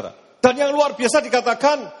ngerti, saudara. Dan yang luar biasa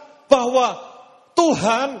dikatakan bahwa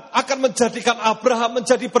Tuhan akan menjadikan Abraham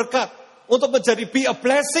menjadi berkat. Untuk menjadi be a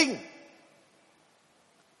blessing.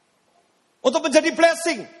 Untuk menjadi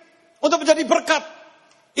blessing. Untuk menjadi berkat.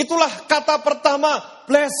 Itulah kata pertama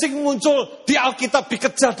blessing muncul di Alkitab di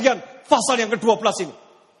Kejadian pasal yang ke-12 ini.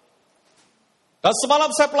 Dan semalam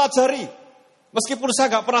saya pelajari. Meskipun saya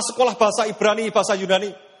nggak pernah sekolah bahasa Ibrani, bahasa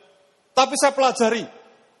Yunani. Tapi saya pelajari.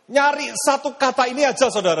 Nyari satu kata ini aja,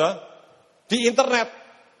 saudara. Di internet.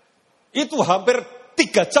 Itu hampir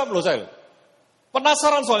 3 jam loh saya.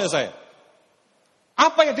 Penasaran soalnya saya.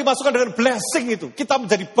 Apa yang dimasukkan dengan blessing itu? Kita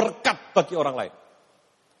menjadi berkat bagi orang lain.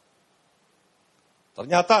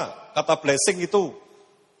 Ternyata kata blessing itu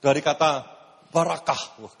dari kata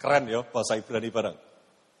barakah. Wah, keren ya bahasa Ibrani barang.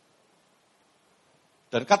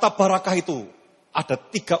 Dan kata barakah itu ada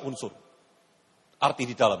 3 unsur arti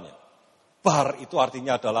di dalamnya. Bar itu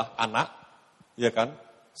artinya adalah anak, ya kan?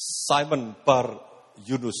 Simon bar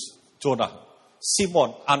Yunus, Jonah,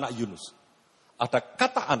 Simon anak Yunus. Ada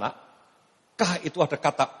kata anak, kah itu ada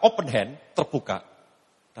kata open hand, terbuka.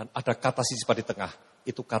 Dan ada kata sispa di tengah,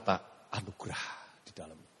 itu kata anugerah di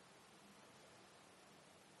dalamnya.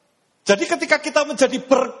 Jadi ketika kita menjadi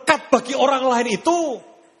berkat bagi orang lain itu,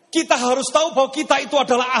 kita harus tahu bahwa kita itu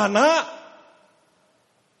adalah anak.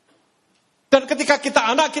 Dan ketika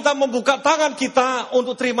kita anak, kita membuka tangan kita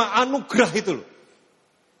untuk terima anugerah itu loh.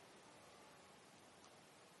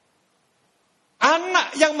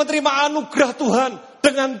 Anak yang menerima anugerah Tuhan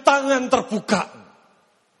dengan tangan terbuka.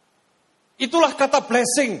 Itulah kata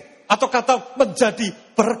blessing atau kata menjadi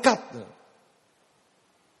berkat.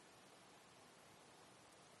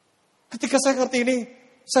 Ketika saya ngerti ini,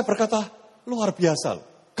 saya berkata, luar biasa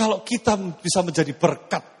loh. Kalau kita bisa menjadi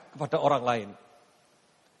berkat kepada orang lain,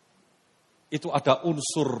 itu ada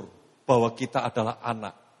unsur bahwa kita adalah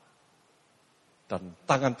anak. Dan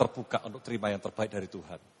tangan terbuka untuk terima yang terbaik dari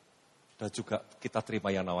Tuhan. Dan juga kita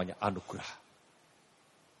terima yang namanya anugerah.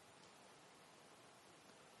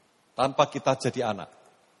 Tanpa kita jadi anak,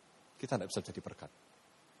 kita tidak bisa jadi berkat.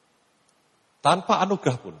 Tanpa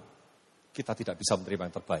anugerah pun, kita tidak bisa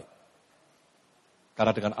menerima yang terbaik.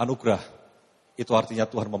 Karena dengan anugerah, itu artinya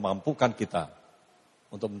Tuhan memampukan kita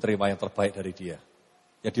untuk menerima yang terbaik dari Dia.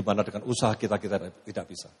 Yang dimana dengan usaha kita tidak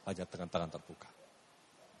bisa, hanya dengan tangan terbuka.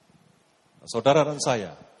 Nah, saudara dan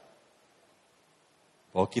saya,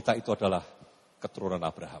 bahwa kita itu adalah keturunan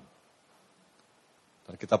Abraham.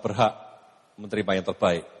 Dan kita berhak menerima yang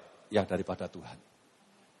terbaik yang daripada Tuhan.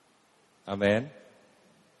 Amin.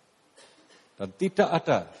 Dan tidak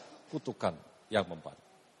ada kutukan yang mempan.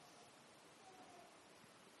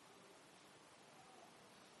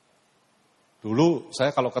 Dulu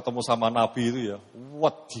saya kalau ketemu sama Nabi itu ya,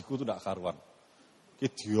 wadiku itu tidak karuan. Ini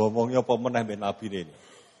diomongnya apa meneh mbek Nabi ini.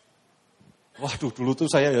 Waduh, dulu tuh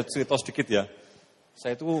saya ya cerita sedikit ya.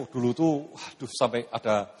 Saya itu dulu tuh, waduh sampai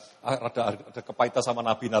ada kepahitan sama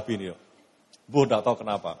Nabi-Nabi ini ya. Tidak tahu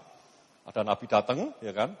kenapa. Ada Nabi datang,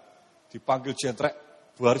 ya kan, dipanggil jentrek,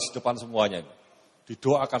 baris di depan semuanya.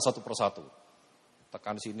 Didoakan satu persatu.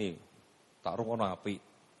 Tekan sini, tak rungono api.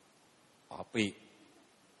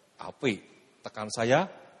 Tekan saya,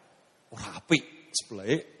 ora apik,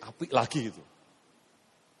 sebelahnya apik lagi gitu.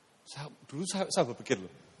 Dulu saya berpikir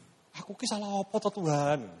loh, aku ki salah apa toh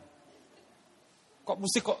Tuhan? Kok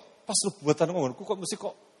mesti pas lebuatan ngomonku kok mesti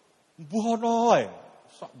mbuhono ae.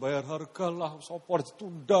 Sak bayar harga lah, sopo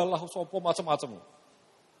ditunda lah, sopo macam-macam.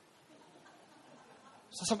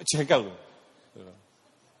 Saya sampai jengkel loh.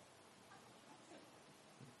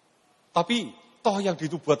 Tapi toh yang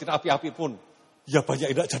dibuatin api-api pun ya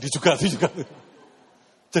banyak tidak jadi juga.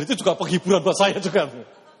 Jadi itu juga penghiburan buat saya juga.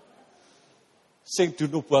 Sing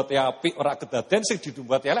dinubuati apik ora kedaden, sing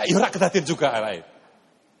dinubuati elek ya ora kedaden juga elek.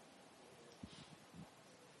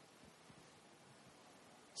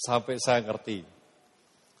 Sampai saya ngerti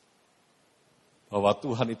bahwa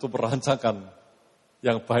Tuhan itu merancangkan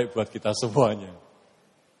yang baik buat kita semuanya.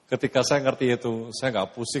 Ketika saya ngerti itu, saya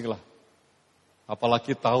nggak pusing lah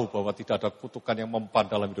apalagi tahu bahwa tidak ada kutukan yang mempan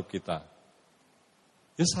dalam hidup kita,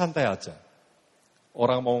 ya santai aja.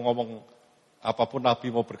 Orang mau ngomong apapun,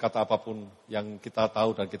 Nabi mau berkata apapun, yang kita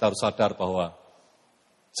tahu dan kita harus sadar bahwa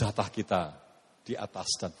jatah kita di atas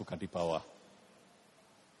dan bukan di bawah.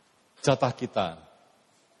 Jatah kita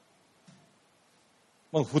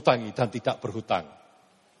menghutangi dan tidak berhutang.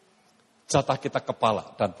 Jatah kita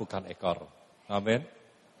kepala dan bukan ekor. Amin.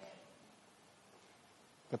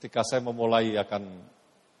 Ketika saya memulai akan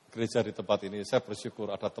gereja di tempat ini, saya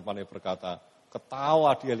bersyukur ada teman yang berkata,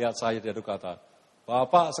 ketawa dia lihat saya, dia berkata,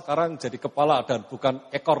 Bapak sekarang jadi kepala dan bukan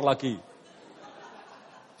ekor lagi.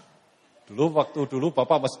 Waktu dulu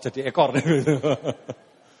Bapak masih jadi ekor.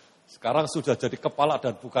 Sekarang sudah jadi kepala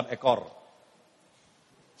dan bukan ekor.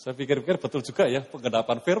 Saya pikir-pikir betul juga ya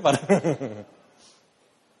penggenapan firman.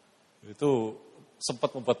 Itu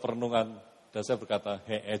sempat membuat perenungan dan saya berkata,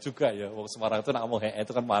 hee juga ya. Wong Semarang itu nak mau hee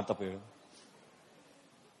itu kan mantap ya.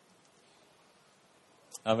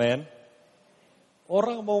 Amin.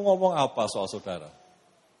 Orang mau ngomong apa soal saudara?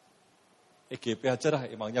 EGP aja lah,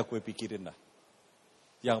 emangnya gue pikirin lah.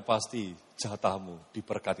 Yang pasti jatahmu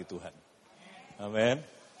diberkati Tuhan. Amin.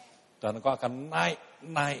 Dan engkau akan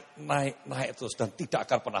naik terus dan tidak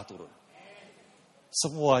akan pernah turun.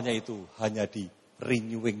 Semuanya itu hanya di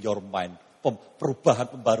renewing your mind, perubahan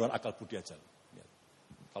pembaruan akal budi aja.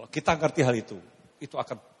 Kalau kita ngerti hal itu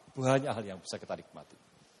akan banyak hal yang bisa kita nikmati.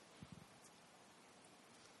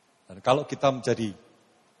 Dan kalau kita menjadi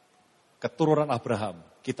keturunan Abraham,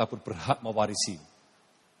 kita pun berhak mewarisi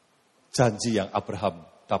janji yang Abraham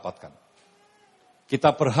dapatkan.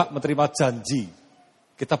 Kita berhak menerima janji,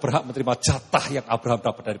 kita berhak menerima jatah yang Abraham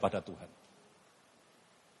dapat daripada Tuhan.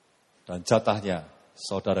 Dan jatahnya,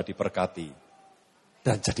 saudara diberkati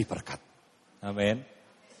dan jadi berkat. Amin.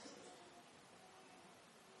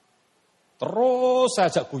 Terus saya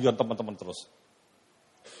ajak guyon teman-teman terus.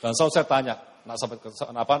 Dan selalu saya tanya,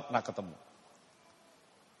 nak ketemu.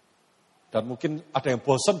 Dan mungkin ada yang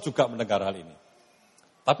bosan juga mendengar hal ini.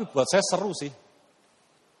 Tapi buat saya seru sih.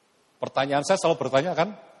 Pertanyaan saya selalu bertanya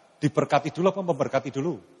kan, diberkati dulu apa memberkati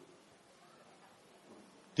dulu?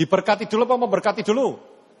 Diberkati dulu apa memberkati dulu?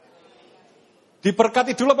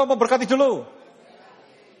 Diberkati dulu apa memberkati dulu?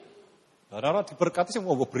 Karena diberkati sih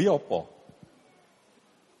mau beri apa?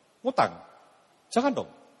 Ngutang? Jangan dong.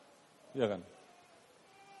 Iya kan?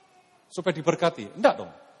 Supaya diberkati? Enggak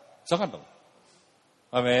dong. Jangan dong.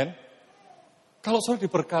 Amin. Kalau saudara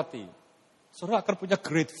diberkati, saudara akan punya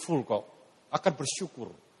grateful kok. Akan bersyukur.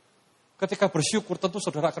 Ketika bersyukur tentu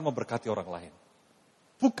saudara akan memberkati orang lain.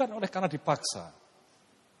 Bukan oleh karena dipaksa.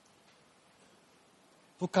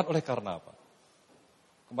 Bukan oleh karena apa.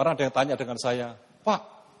 Kemarin ada yang tanya dengan saya, Pak,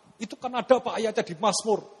 itu kan ada Pak ayatnya di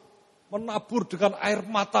Mazmur. Menabur dengan air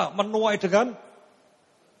mata, menuai dengan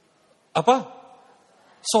apa?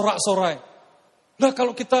 Sorak-sorai. Nah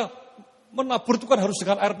kalau kita menabur itu kan harus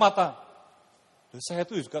dengan air mata. Dan saya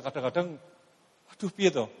itu juga kadang-kadang, aduh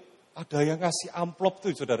piye toh, ada yang ngasih amplop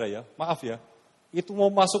tuh saudara ya, maaf ya. Itu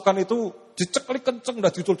mau masukkan itu, diceklik kenceng,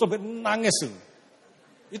 udah ditutup, nangis.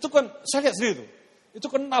 Itu kan, saya lihat sendiri tuh. Itu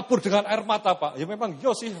kan nabur dengan air mata Pak. Ya memang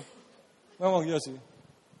iya sih. Memang iya sih.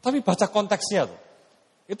 Tapi baca konteksnya tuh.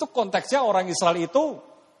 Itu konteksnya orang Israel itu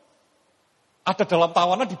ada dalam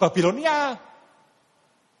tawanan di Babilonia.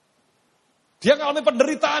 Dia ngalami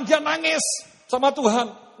penderitaan, dia nangis sama Tuhan.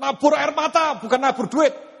 Nabur air mata, bukan nabur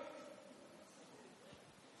duit.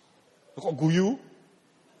 Kok guyu?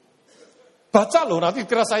 Baca loh, nanti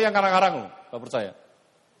kira saya ngarang-ngarang loh. Gak percaya.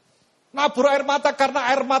 Nabur air mata karena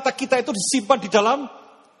air mata kita itu disimpan di dalam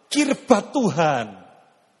kirbat Tuhan.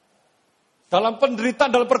 Dalam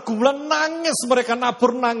penderitaan, dalam pergumulan nangis mereka,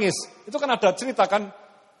 nabur nangis. Itu kan ada cerita kan,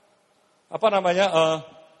 apa namanya,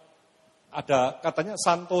 ada katanya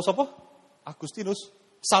Santo siapa? Agustinus.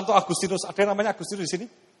 Santo Agustinus, ada yang namanya Agustinus di sini?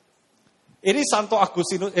 Ini Santo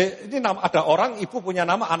Agustinus, ini ada orang, ibu punya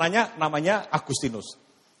nama, anaknya namanya Agustinus.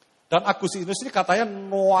 Dan Agustinus ini katanya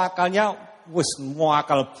nuakalnya,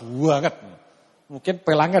 nuakal banget. Mungkin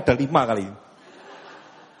pelangnya ada 5 kali.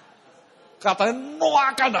 Katanya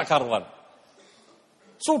nuakal gak karuan.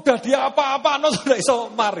 Sudah dia apa-apa, sudah iso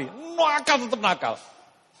mari. Nuakal tetap nakal.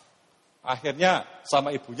 Akhirnya sama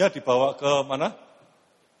ibunya dibawa ke mana?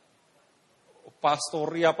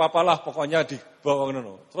 Pastori apa-apalah, pokoknya dibawa ke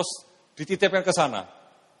sana. Terus dititipkan ke sana.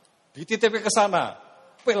 Dititipkan ke sana.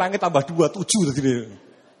 Pelangnya tambah 27 tadi.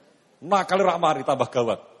 Nakal rak mari tambah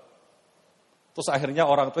gawat. Terus akhirnya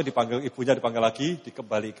orang tua dipanggil, ibunya dipanggil lagi,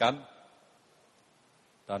 dikembalikan.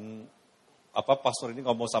 Dan pastor ini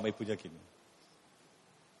ngomong sama ibunya gini.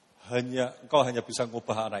 Engkau hanya bisa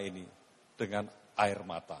ngubah anak ini dengan air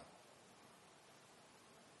mata.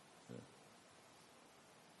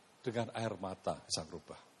 dengan air mata bisa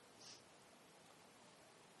berubah.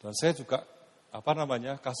 Dan saya juga,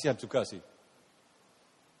 kasihan juga sih.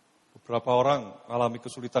 Beberapa orang mengalami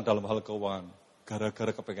kesulitan dalam hal keuangan,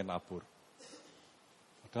 gara-gara kepengen nabur.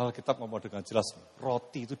 Padahal kita ngomong dengan jelas,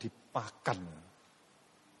 roti itu dimakan.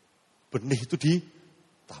 Benih itu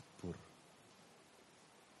ditabur.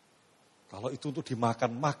 Kalau itu untuk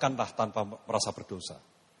dimakan, makanlah tanpa merasa berdosa.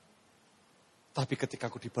 Tapi ketika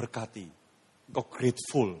aku diberkati, engkau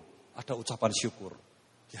grateful, ada ucapan syukur,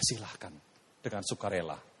 ya silahkan dengan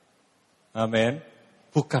sukarela. Amin.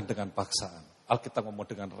 Bukan dengan paksaan. Alkitab ngomong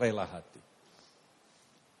dengan rela hati.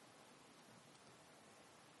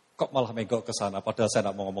 Kok malah menggok ke sana, padahal saya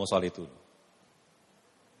tidak mau ngomong soal itu.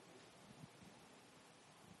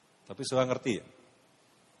 Tapi saya ngerti ya,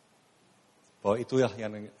 bahwa itu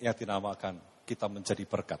yang dinamakan kita menjadi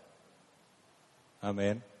berkat.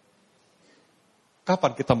 Amin.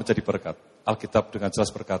 Kapan kita menjadi berkat? Alkitab dengan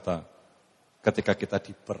jelas berkata, ketika kita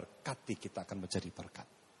diberkati, kita akan menjadi berkat.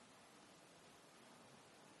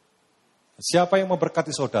 Siapa yang memberkati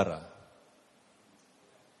saudara,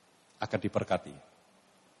 akan diberkati.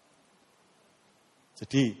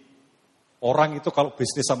 Jadi, orang itu kalau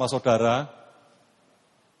bisnis sama saudara,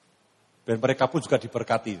 dan mereka pun juga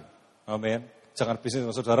diberkati. Amin. Jangan bisnis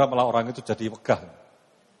sama saudara, malah orang itu jadi wegah.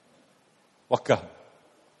 Wegah.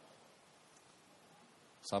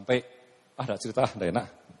 Sampai, ada cerita, tidak enak.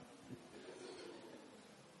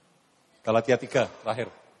 Galatia 3, terakhir.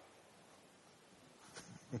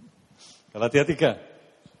 Galatia 3.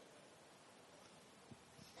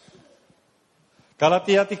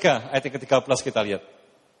 Galatia 3, ayat yang ke-13 kita lihat.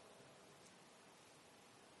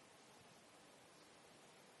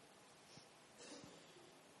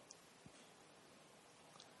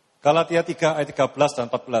 Galatia 3, ayat 13 dan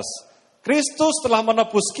 14. Kristus telah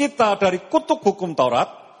menebus kita dari kutuk hukum Taurat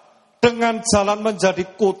dengan jalan menjadi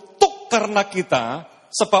kutuk karena kita,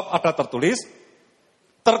 sebab ada tertulis,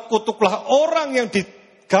 terkutuklah orang yang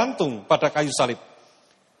digantung pada kayu salib.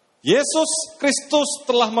 Yesus Kristus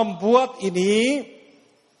telah membuat ini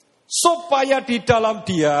supaya di dalam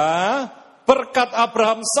Dia berkat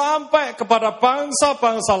Abraham sampai kepada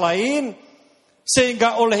bangsa-bangsa lain,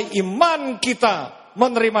 sehingga oleh iman kita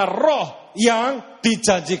menerima roh yang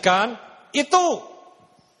dijanjikan itu.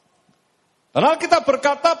 Dan Alkitab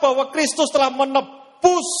berkata bahwa Kristus telah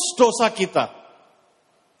menebus dosa kita.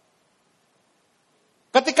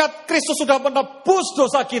 Ketika Kristus sudah menebus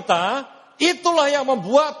dosa kita, itulah yang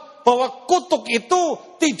membuat bahwa kutuk itu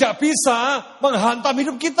tidak bisa menghantam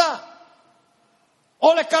hidup kita.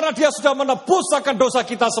 Oleh karena Dia sudah menebus akan dosa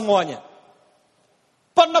kita semuanya.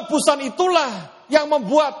 Penebusan itulah yang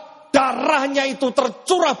membuat darahnya itu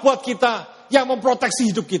tercurah buat kita, yang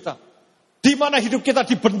memproteksi hidup kita. Di mana hidup kita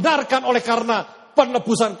dibenarkan oleh karena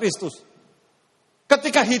penebusan Kristus.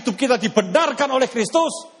 Ketika hidup kita dibenarkan oleh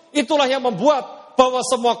Kristus, itulah yang membuat bahwa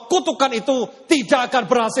semua kutukan itu tidak akan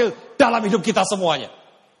berhasil dalam hidup kita semuanya.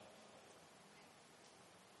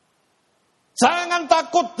 Jangan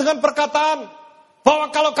takut dengan perkataan bahwa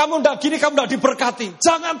kalau kamu tidak gini, kamu tidak diberkati.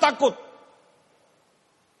 Jangan takut.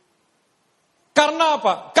 Karena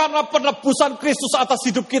apa? Karena penebusan Kristus atas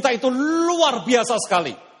hidup kita itu luar biasa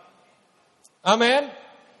sekali. Amin.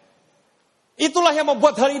 Itulah yang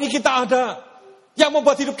membuat hari ini kita ada. Yang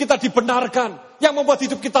membuat hidup kita dibenarkan. Yang membuat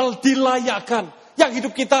hidup kita dilayakkan.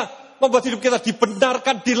 Yang membuat hidup kita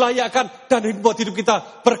dibenarkan, dilayakkan. Dan membuat hidup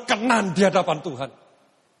kita berkenan di hadapan Tuhan.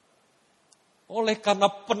 Oleh karena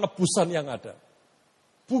penebusan yang ada.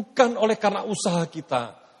 Bukan oleh karena usaha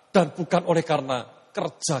kita. Dan bukan oleh karena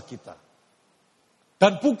kerja kita.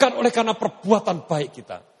 Dan bukan oleh karena perbuatan baik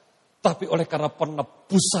kita. Tapi oleh karena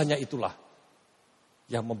penebusannya itulah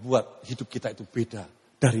yang membuat hidup kita itu beda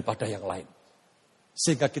daripada yang lain.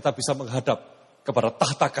 Sehingga kita bisa menghadap kepada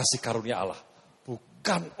tahta kasih karunia Allah.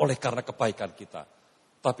 Bukan oleh karena kebaikan kita.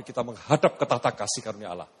 Tapi kita menghadap ke tahta kasih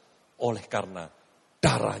karunia Allah. Oleh karena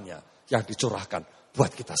darahnya yang dicurahkan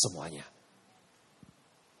buat kita semuanya.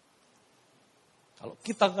 Kalau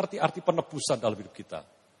kita ngerti arti penebusan dalam hidup kita,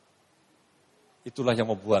 itulah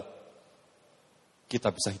yang membuat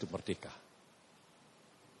kita bisa hidup merdeka.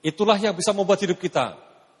 Itulah yang bisa membuat hidup kita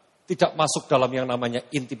tidak masuk dalam yang namanya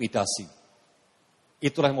intimidasi.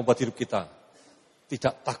 Itulah yang membuat hidup kita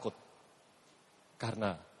tidak takut.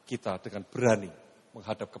 Karena kita dengan berani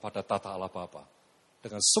menghadap kepada tata Allah Bapa.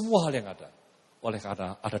 Dengan semua hal yang ada. Oleh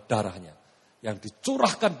karena ada darahnya yang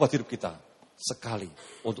dicurahkan buat hidup kita sekali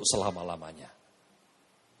untuk selama-lamanya.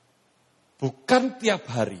 Bukan tiap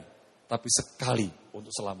hari. Tapi sekali untuk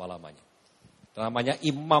selama-lamanya. Namanya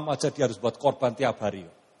imam aja dia harus buat korban tiap hari.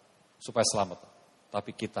 Supaya selamat.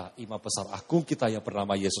 Tapi kita, imam besar agung kita yang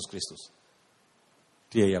bernama Yesus Kristus.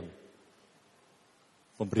 Dia yang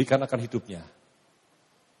memberikan akan hidupnya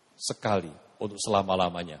sekali untuk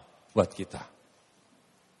selama-lamanya buat kita.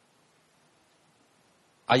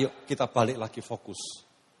 Ayo kita balik lagi fokus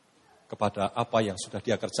kepada apa yang sudah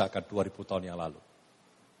dia kerjakan 2000 tahun yang lalu.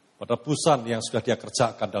 Penebusan yang sudah dia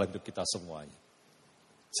kerjakan dalam hidup kita semuanya.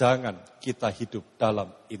 Jangan kita hidup dalam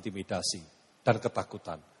intimidasi dan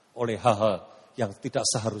ketakutan oleh hal-hal yang tidak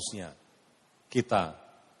seharusnya kita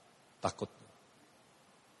takut.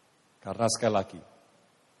 Karena sekali lagi,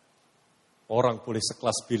 orang boleh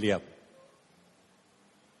sekelas Bileam.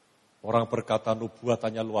 Orang berkata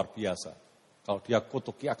nubuatannya luar biasa. Kalau dia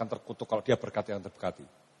kutuki akan terkutuk, kalau dia berkati akan terberkati.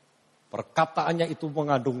 Perkataannya itu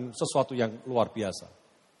mengandung sesuatu yang luar biasa.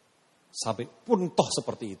 Sampai pun toh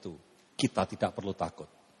seperti itu, kita tidak perlu takut.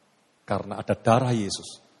 Karena ada darah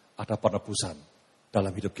Yesus, ada penebusan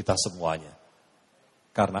dalam hidup kita semuanya.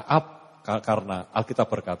 Karena Alkitab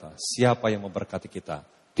berkata, siapa yang memberkati kita,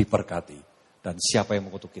 diberkati. Dan siapa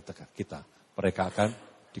yang mengutuk kita, mereka akan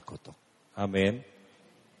dikutuk. Amin.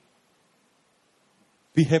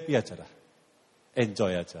 Be happy aja dah.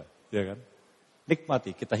 Enjoy aja, ya kan?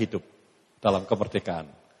 Nikmati kita hidup dalam kemerdekaan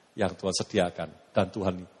yang Tuhan sediakan dan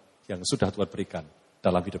Tuhan yang sudah Tuhan berikan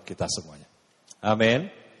dalam hidup kita semuanya.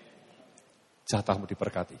 Amin. Jatahmu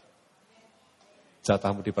diberkati.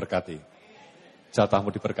 Jatahmu diberkati.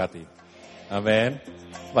 Jatahmu diberkati. Amin.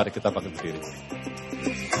 Mari kita bangun berdiri.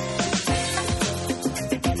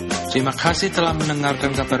 Terima kasih telah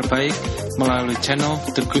mendengarkan kabar baik melalui channel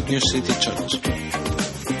The Good News City Church.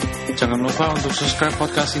 Jangan lupa untuk subscribe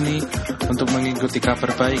podcast ini untuk mengikuti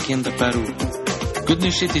kabar baik yang terbaru. Good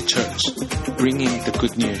News City Church, bringing the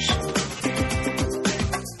good news.